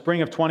found in the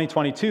spring of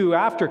 2022,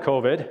 after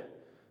COVID,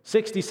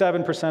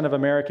 67% of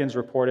Americans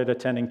reported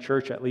attending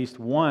church at least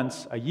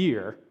once a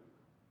year.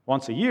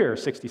 Once a year,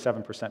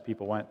 67%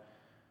 people went.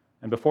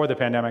 And before the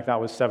pandemic, that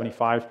was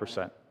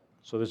 75%.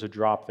 So there's a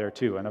drop there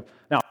too. And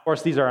now, of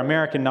course, these are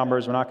American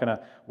numbers. We're not going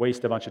to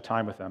waste a bunch of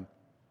time with them.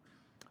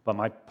 But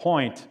my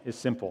point is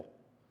simple.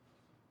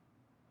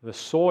 The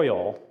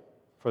soil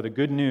for the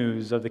good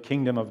news of the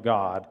kingdom of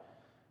God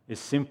is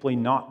simply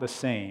not the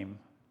same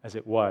as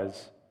it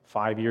was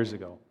 5 years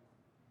ago.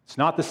 It's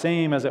not the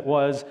same as it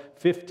was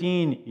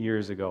 15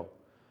 years ago.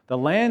 The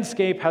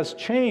landscape has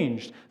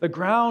changed. The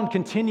ground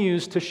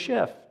continues to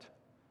shift.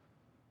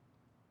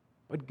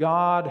 But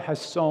God has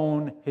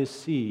sown His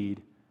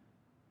seed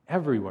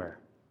everywhere.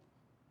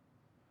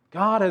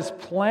 God has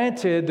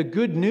planted the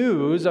good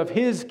news of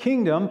His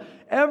kingdom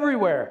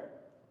everywhere.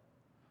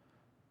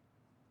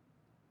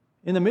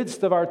 In the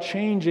midst of our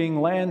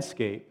changing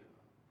landscape,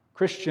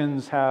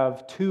 Christians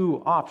have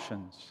two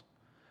options.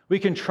 We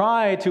can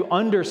try to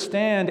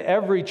understand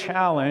every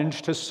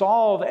challenge, to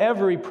solve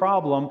every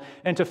problem,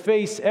 and to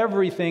face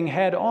everything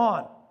head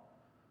on.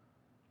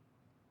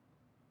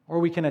 Or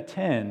we can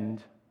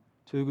attend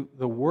to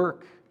the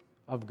work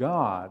of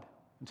God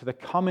and to the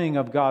coming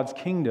of God's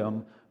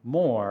kingdom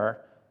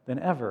more than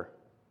ever.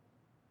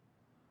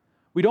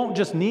 We don't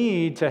just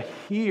need to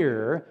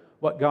hear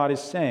what God is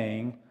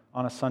saying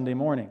on a Sunday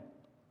morning.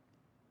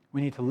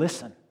 We need to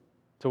listen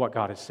to what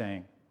God is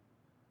saying.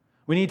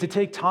 We need to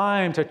take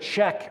time to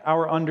check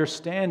our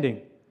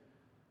understanding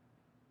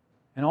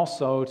and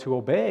also to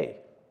obey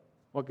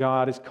what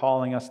God is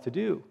calling us to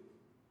do.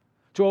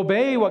 To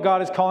obey what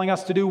God is calling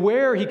us to do,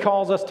 where He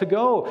calls us to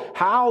go,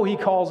 how He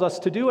calls us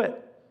to do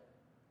it,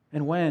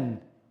 and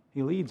when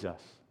He leads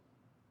us.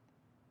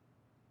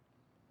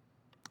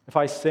 If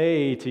I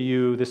say to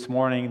you this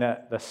morning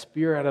that the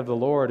Spirit of the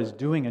Lord is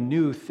doing a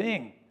new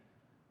thing,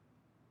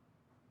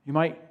 you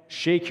might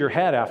shake your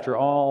head after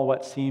all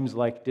what seems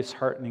like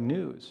disheartening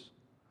news.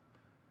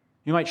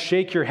 You might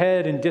shake your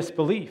head in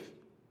disbelief.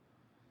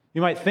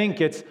 You might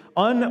think it's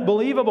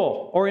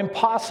unbelievable or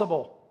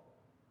impossible.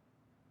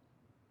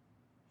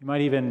 You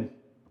might even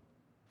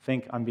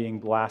think I'm being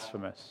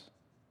blasphemous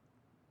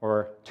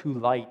or too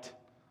light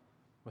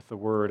with the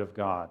Word of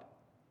God.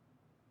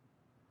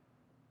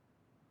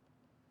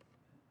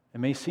 It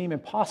may seem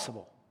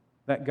impossible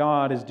that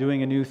God is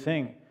doing a new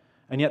thing,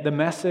 and yet the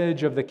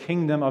message of the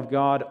kingdom of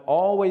God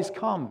always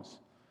comes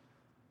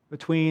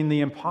between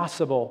the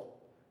impossible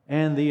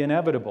and the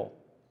inevitable.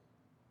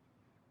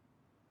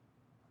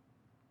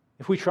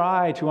 If we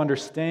try to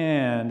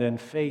understand and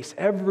face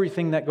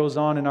everything that goes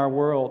on in our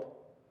world,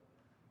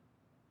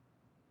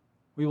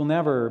 we will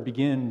never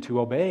begin to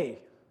obey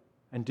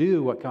and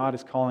do what God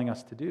is calling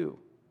us to do.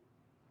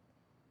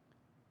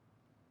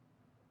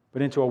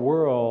 But into a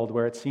world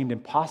where it seemed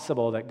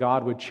impossible that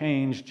God would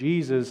change,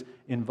 Jesus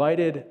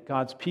invited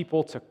God's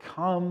people to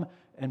come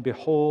and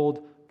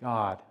behold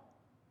God,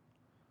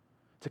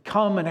 to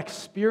come and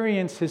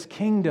experience His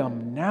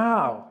kingdom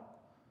now.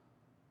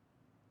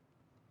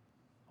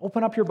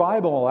 Open up your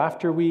Bible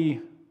after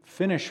we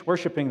finish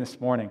worshiping this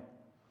morning.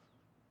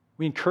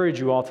 We encourage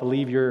you all to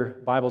leave your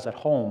Bibles at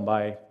home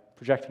by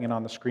projecting it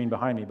on the screen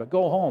behind me. But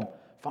go home,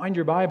 find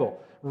your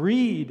Bible,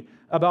 read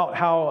about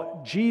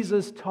how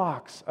Jesus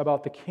talks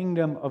about the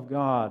kingdom of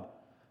God,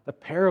 the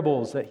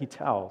parables that He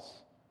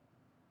tells.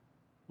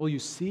 Will you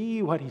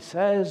see what He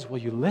says? Will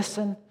you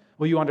listen?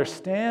 Will you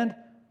understand?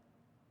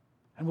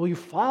 And will you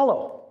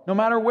follow, no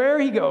matter where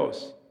He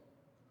goes?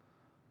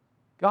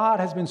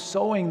 God has been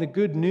sowing the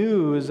good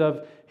news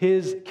of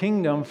His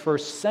kingdom for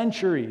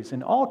centuries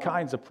in all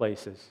kinds of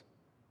places,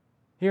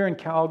 here in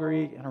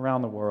Calgary and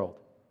around the world.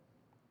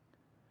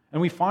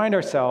 And we find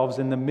ourselves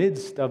in the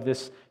midst of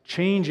this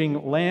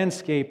changing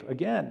landscape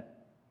again.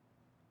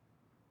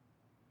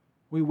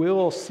 We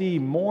will see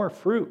more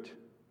fruit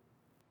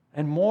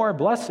and more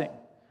blessing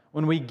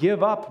when we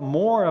give up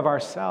more of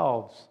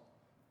ourselves,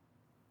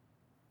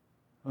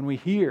 when we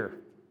hear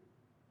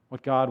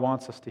what God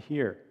wants us to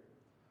hear,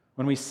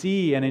 when we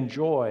see and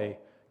enjoy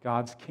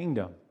God's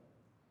kingdom,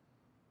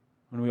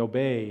 when we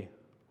obey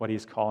what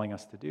He's calling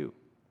us to do.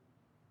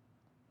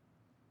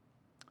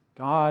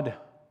 God,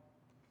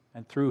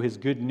 and through His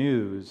good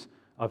news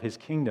of His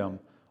kingdom,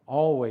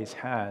 always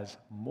has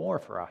more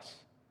for us.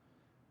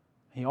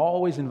 He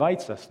always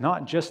invites us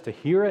not just to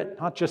hear it,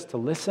 not just to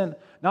listen,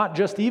 not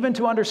just even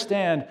to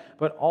understand,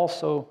 but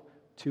also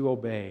to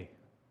obey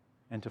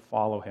and to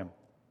follow Him.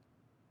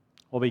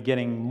 We'll be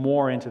getting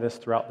more into this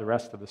throughout the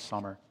rest of the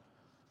summer.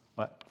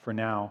 But for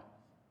now,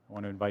 I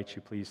want to invite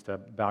you, please, to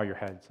bow your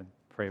heads and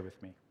pray with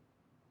me.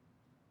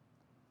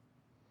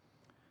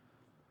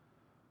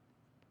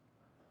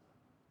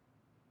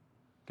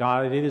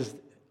 God,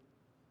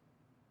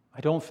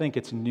 I don't think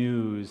it's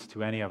news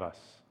to any of us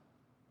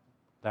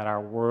that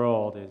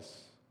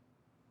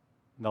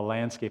the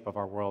landscape of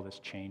our world is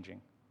changing.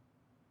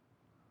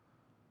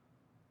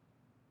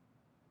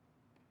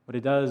 But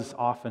it does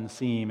often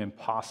seem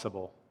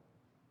impossible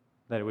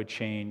that it would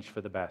change for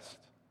the best.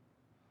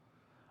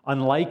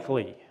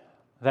 Unlikely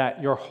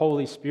that your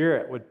Holy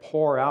Spirit would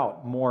pour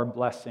out more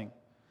blessing,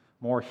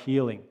 more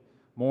healing,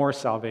 more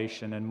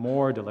salvation, and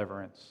more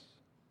deliverance.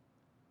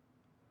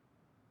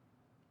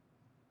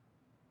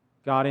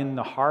 God, in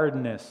the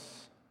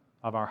hardness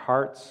of our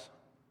hearts,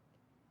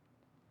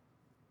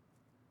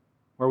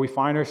 where we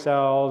find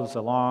ourselves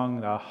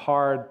along the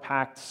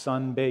hard-packed,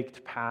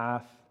 sun-baked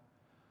path,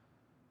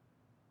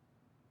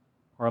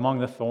 or among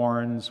the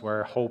thorns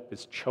where hope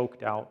is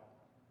choked out,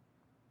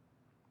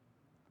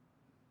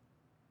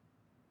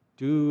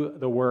 do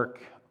the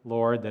work,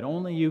 Lord, that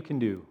only You can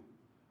do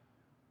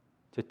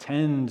to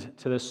tend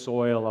to the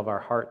soil of our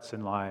hearts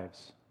and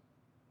lives,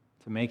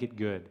 to make it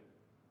good.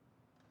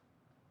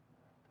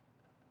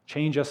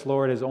 Change us,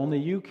 Lord, as only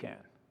You can.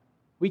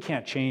 We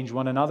can't change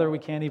one another. We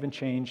can't even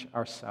change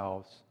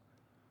ourselves.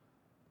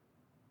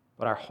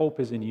 But our hope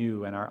is in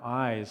You, and our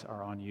eyes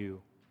are on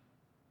You.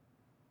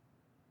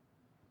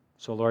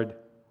 So, Lord,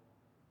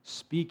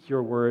 speak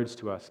Your words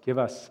to us. Give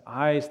us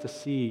eyes to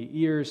see,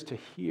 ears to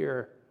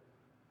hear.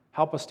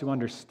 Help us to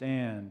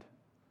understand,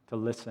 to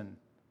listen,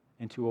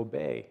 and to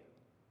obey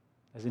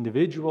as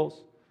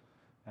individuals,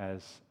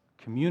 as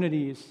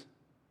communities,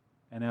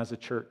 and as a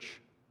church,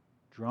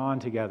 drawn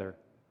together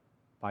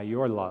by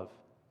Your love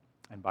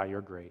and by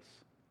Your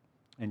grace.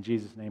 In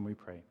Jesus' name we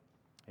pray.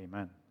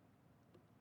 Amen.